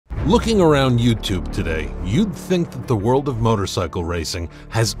Looking around YouTube today, you'd think that the world of motorcycle racing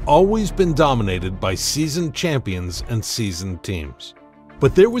has always been dominated by seasoned champions and seasoned teams.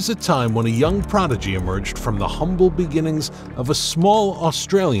 But there was a time when a young prodigy emerged from the humble beginnings of a small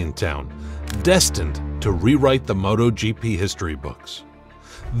Australian town, destined to rewrite the MotoGP history books.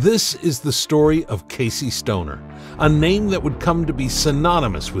 This is the story of Casey Stoner, a name that would come to be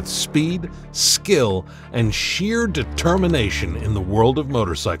synonymous with speed, skill, and sheer determination in the world of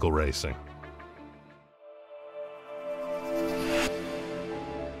motorcycle racing.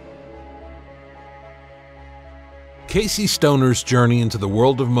 Casey Stoner's journey into the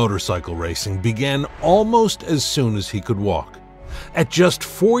world of motorcycle racing began almost as soon as he could walk. At just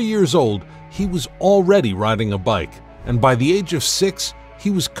 4 years old, he was already riding a bike, and by the age of 6, he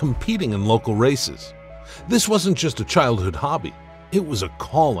was competing in local races. This wasn't just a childhood hobby, it was a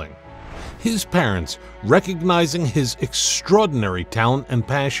calling. His parents, recognizing his extraordinary talent and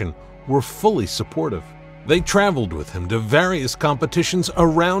passion, were fully supportive. They traveled with him to various competitions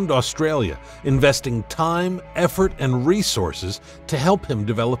around Australia, investing time, effort, and resources to help him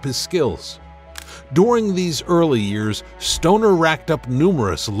develop his skills. During these early years, Stoner racked up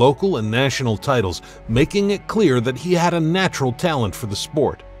numerous local and national titles, making it clear that he had a natural talent for the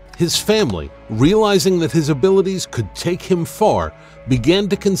sport. His family, realizing that his abilities could take him far, began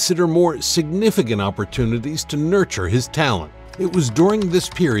to consider more significant opportunities to nurture his talent. It was during this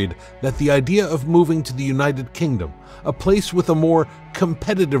period that the idea of moving to the United Kingdom, a place with a more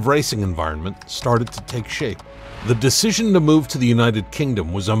competitive racing environment, started to take shape. The decision to move to the United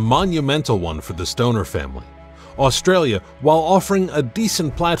Kingdom was a monumental one for the Stoner family. Australia, while offering a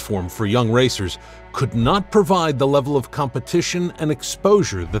decent platform for young racers, could not provide the level of competition and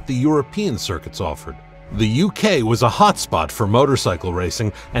exposure that the European circuits offered. The UK was a hotspot for motorcycle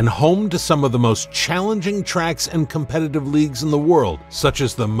racing and home to some of the most challenging tracks and competitive leagues in the world, such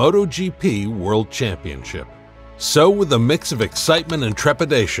as the MotoGP World Championship. So, with a mix of excitement and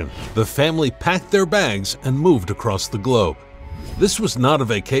trepidation, the family packed their bags and moved across the globe. This was not a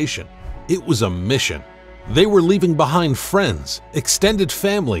vacation, it was a mission. They were leaving behind friends, extended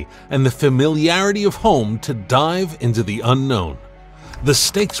family, and the familiarity of home to dive into the unknown. The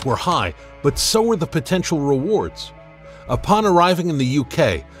stakes were high, but so were the potential rewards. Upon arriving in the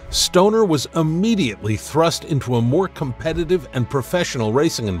UK, Stoner was immediately thrust into a more competitive and professional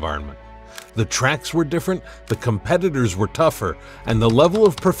racing environment. The tracks were different, the competitors were tougher, and the level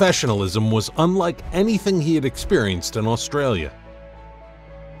of professionalism was unlike anything he had experienced in Australia.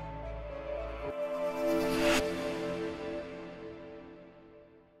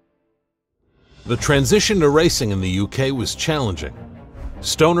 The transition to racing in the UK was challenging.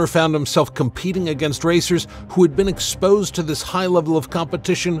 Stoner found himself competing against racers who had been exposed to this high level of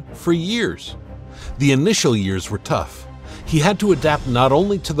competition for years. The initial years were tough. He had to adapt not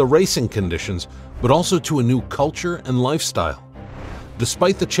only to the racing conditions, but also to a new culture and lifestyle.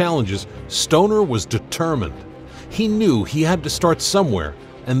 Despite the challenges, Stoner was determined. He knew he had to start somewhere,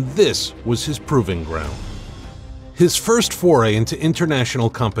 and this was his proving ground. His first foray into international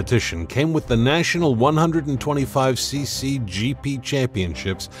competition came with the National 125cc GP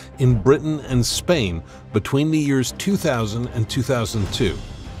Championships in Britain and Spain between the years 2000 and 2002.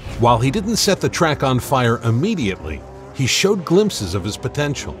 While he didn't set the track on fire immediately, he showed glimpses of his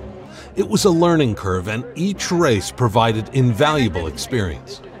potential. It was a learning curve, and each race provided invaluable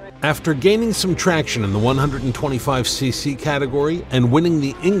experience. After gaining some traction in the 125cc category and winning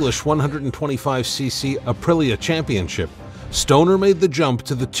the English 125cc Aprilia Championship, Stoner made the jump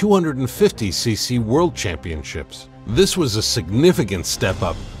to the 250cc World Championships. This was a significant step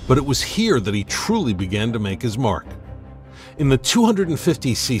up, but it was here that he truly began to make his mark. In the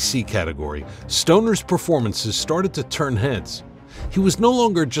 250cc category, Stoner's performances started to turn heads. He was no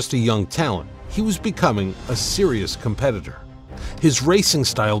longer just a young talent, he was becoming a serious competitor. His racing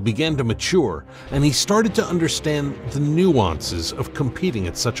style began to mature, and he started to understand the nuances of competing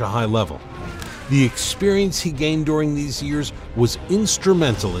at such a high level. The experience he gained during these years was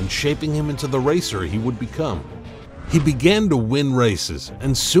instrumental in shaping him into the racer he would become. He began to win races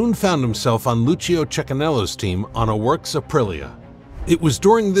and soon found himself on Lucio Cecchinello's team on a Works Aprilia. It was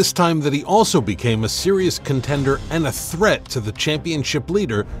during this time that he also became a serious contender and a threat to the championship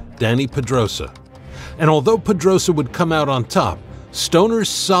leader, Dani Pedrosa. And although Pedrosa would come out on top, Stoner's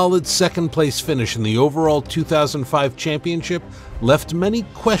solid second-place finish in the overall 2005 championship left many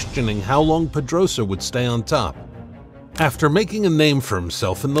questioning how long Pedrosa would stay on top. After making a name for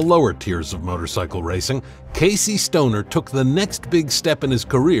himself in the lower tiers of motorcycle racing, Casey Stoner took the next big step in his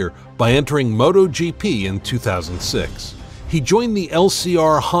career by entering MotoGP in 2006. He joined the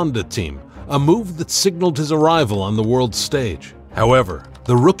LCR Honda team, a move that signaled his arrival on the world stage. However,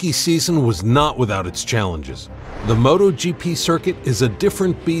 The rookie season was not without its challenges. The MotoGP circuit is a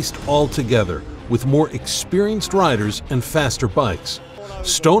different beast altogether, with more experienced riders and faster bikes.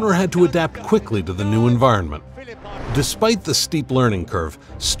 Stoner had to adapt quickly to the new environment. Despite the steep learning curve,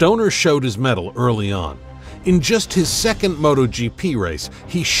 Stoner showed his mettle early on. In just his second MotoGP race,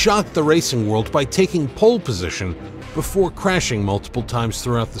 he shocked the racing world by taking pole position before crashing multiple times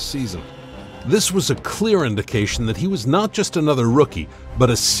throughout the season. This was a clear indication that he was not just another rookie, but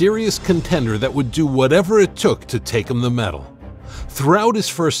a serious contender that would do whatever it took to take him the medal. Throughout his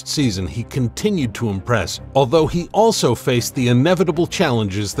first season, he continued to impress, although he also faced the inevitable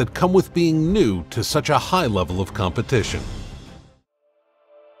challenges that come with being new to such a high level of competition.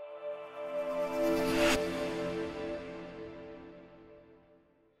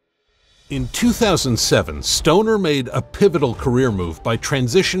 In 2007, Stoner made a pivotal career move by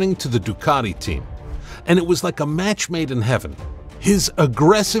transitioning to the Ducati team, and it was like a match made in heaven. His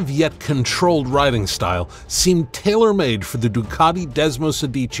aggressive yet controlled riding style seemed tailor-made for the Ducati Desmos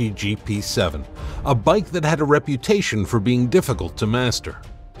Adichie GP7, a bike that had a reputation for being difficult to master.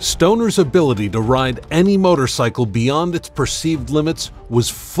 Stoner's ability to ride any motorcycle beyond its perceived limits was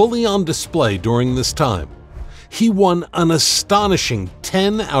fully on display during this time. He won an astonishing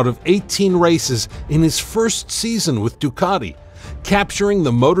 10 out of 18 races in his first season with Ducati, capturing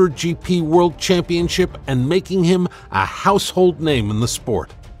the MotoGP World Championship and making him a household name in the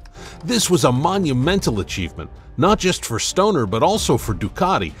sport. This was a monumental achievement, not just for Stoner but also for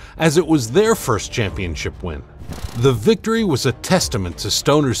Ducati, as it was their first championship win. The victory was a testament to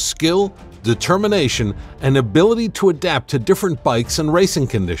Stoner's skill, determination, and ability to adapt to different bikes and racing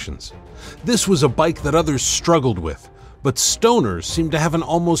conditions. This was a bike that others struggled with, but Stoner seemed to have an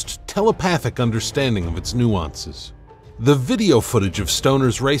almost telepathic understanding of its nuances. The video footage of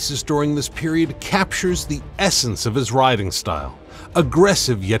Stoner's races during this period captures the essence of his riding style.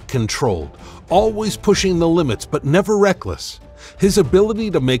 Aggressive yet controlled, always pushing the limits but never reckless. His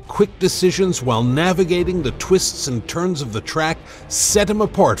ability to make quick decisions while navigating the twists and turns of the track set him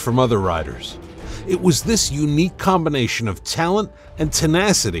apart from other riders. It was this unique combination of talent and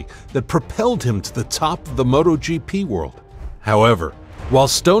tenacity that propelled him to the top of the MotoGP world. However, while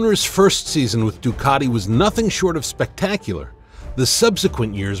Stoner's first season with Ducati was nothing short of spectacular, the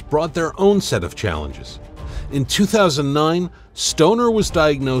subsequent years brought their own set of challenges. In 2009, Stoner was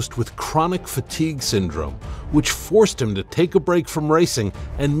diagnosed with chronic fatigue syndrome, which forced him to take a break from racing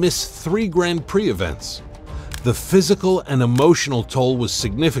and miss 3 Grand Prix events. The physical and emotional toll was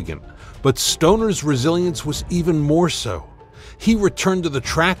significant, but Stoner's resilience was even more so. He returned to the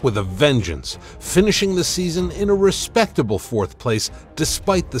track with a vengeance, finishing the season in a respectable 4th place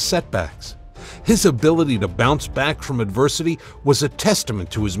despite the setbacks. His ability to bounce back from adversity was a testament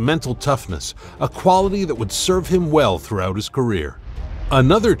to his mental toughness, a quality that would serve him well throughout his career.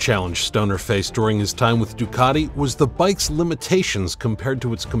 Another challenge Stoner faced during his time with Ducati was the bike's limitations compared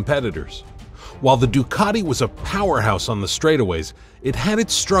to its competitors. While the Ducati was a powerhouse on the straightaways, it had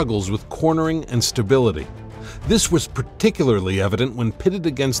its struggles with cornering and stability. This was particularly evident when pitted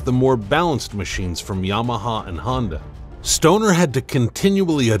against the more balanced machines from Yamaha and Honda. Stoner had to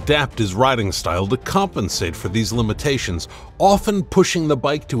continually adapt his riding style to compensate for these limitations, often pushing the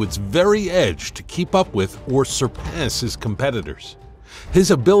bike to its very edge to keep up with or surpass his competitors.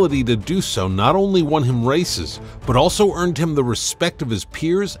 His ability to do so not only won him races, but also earned him the respect of his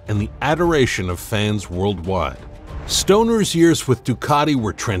peers and the adoration of fans worldwide. Stoner's years with Ducati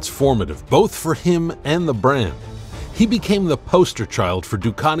were transformative, both for him and the brand. He became the poster child for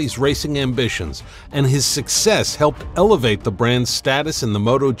Ducati's racing ambitions, and his success helped elevate the brand's status in the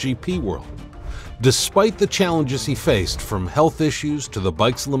MotoGP world. Despite the challenges he faced, from health issues to the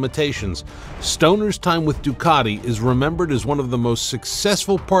bike's limitations, Stoner's time with Ducati is remembered as one of the most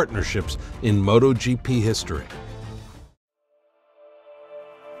successful partnerships in MotoGP history.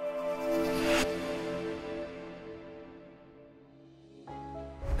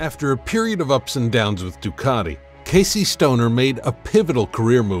 After a period of ups and downs with Ducati, Casey Stoner made a pivotal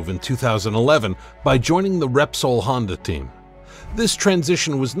career move in 2011 by joining the Repsol Honda team. This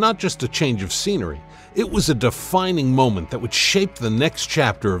transition was not just a change of scenery, it was a defining moment that would shape the next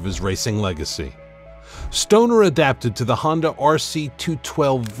chapter of his racing legacy. Stoner adapted to the Honda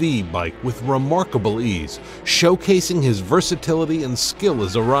RC212V bike with remarkable ease, showcasing his versatility and skill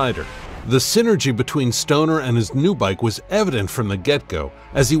as a rider. The synergy between Stoner and his new bike was evident from the get-go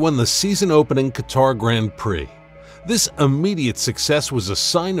as he won the season-opening Qatar Grand Prix. This immediate success was a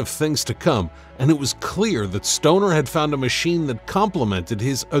sign of things to come, and it was clear that Stoner had found a machine that complemented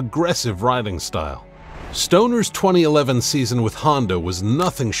his aggressive riding style. Stoner's 2011 season with Honda was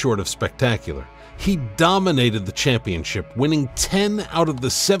nothing short of spectacular. He dominated the championship, winning 10 out of the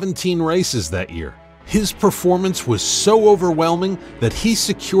 17 races that year. His performance was so overwhelming that he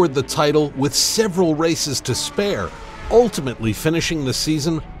secured the title with several races to spare, ultimately finishing the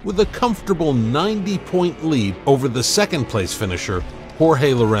season with a comfortable 90-point lead over the second-place finisher,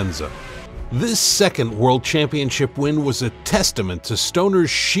 Jorge Lorenzo. This second World Championship win was a testament to Stoner's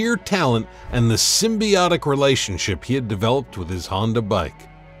sheer talent and the symbiotic relationship he had developed with his Honda bike.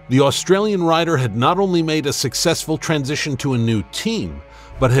 The Australian rider had not only made a successful transition to a new team,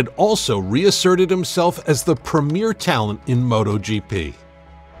 but had also reasserted himself as the premier talent in MotoGP.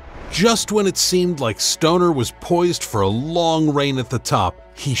 Just when it seemed like Stoner was poised for a long reign at the top,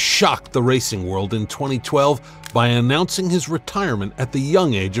 he shocked the racing world in 2012 by announcing his retirement at the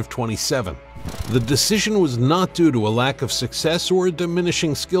young age of 27. The decision was not due to a lack of success or a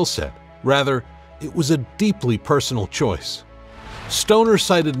diminishing skill set. Rather, it was a deeply personal choice. Stoner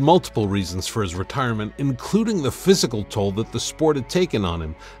cited multiple reasons for his retirement, including the physical toll that the sport had taken on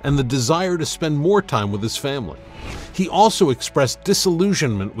him and the desire to spend more time with his family. He also expressed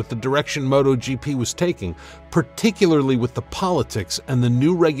disillusionment with the direction MotoGP was taking, particularly with the politics and the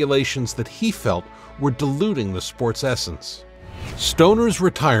new regulations that he felt were diluting the sport's essence. Stoner's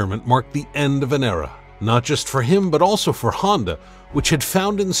retirement marked the end of an era, not just for him but also for Honda, which had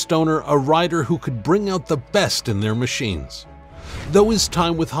found in Stoner a rider who could bring out the best in their machines. Though his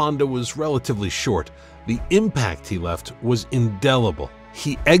time with Honda was relatively short, the impact he left was indelible.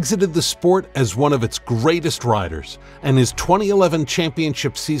 He exited the sport as one of its greatest riders, and his 2011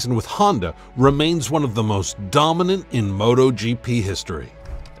 championship season with Honda remains one of the most dominant in MotoGP history.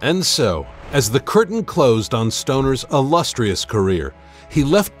 And so, as the curtain closed on Stoner's illustrious career, he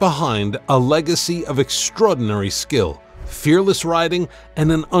left behind a legacy of extraordinary skill, fearless riding,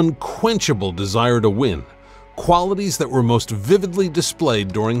 and an unquenchable desire to win, qualities that were most vividly displayed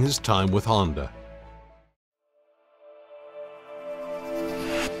during his time with Honda.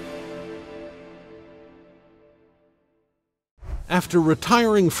 After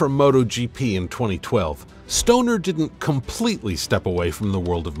retiring from MotoGP in 2012, Stoner didn't completely step away from the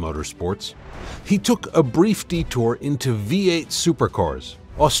world of motorsports. He took a brief detour into V8 Supercars,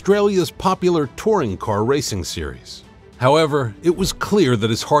 Australia's popular touring car racing series. However, it was clear that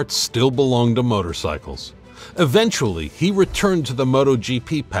his heart still belonged to motorcycles. Eventually, he returned to the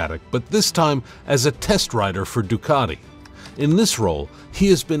MotoGP paddock, but this time as a test rider for Ducati. In this role, he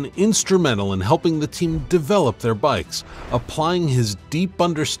has been instrumental in helping the team develop their bikes, applying his deep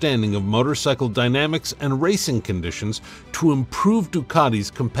understanding of motorcycle dynamics and racing conditions to improve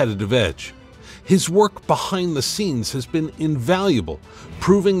Ducati's competitive edge. His work behind the scenes has been invaluable,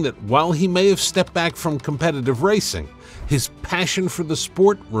 proving that while he may have stepped back from competitive racing, his passion for the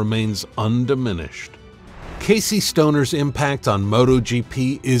sport remains undiminished. Casey Stoner's impact on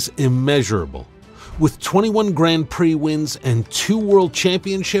MotoGP is immeasurable. With 21 Grand Prix wins and 2 World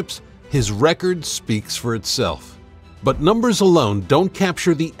Championships, his record speaks for itself. But numbers alone don't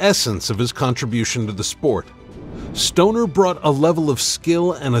capture the essence of his contribution to the sport. Stoner brought a level of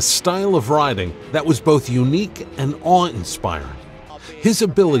skill and a style of riding that was both unique and awe-inspiring. His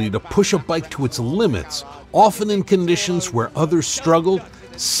ability to push a bike to its limits, often in conditions where others struggled,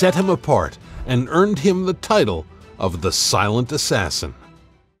 set him apart and earned him the title of the Silent Assassin.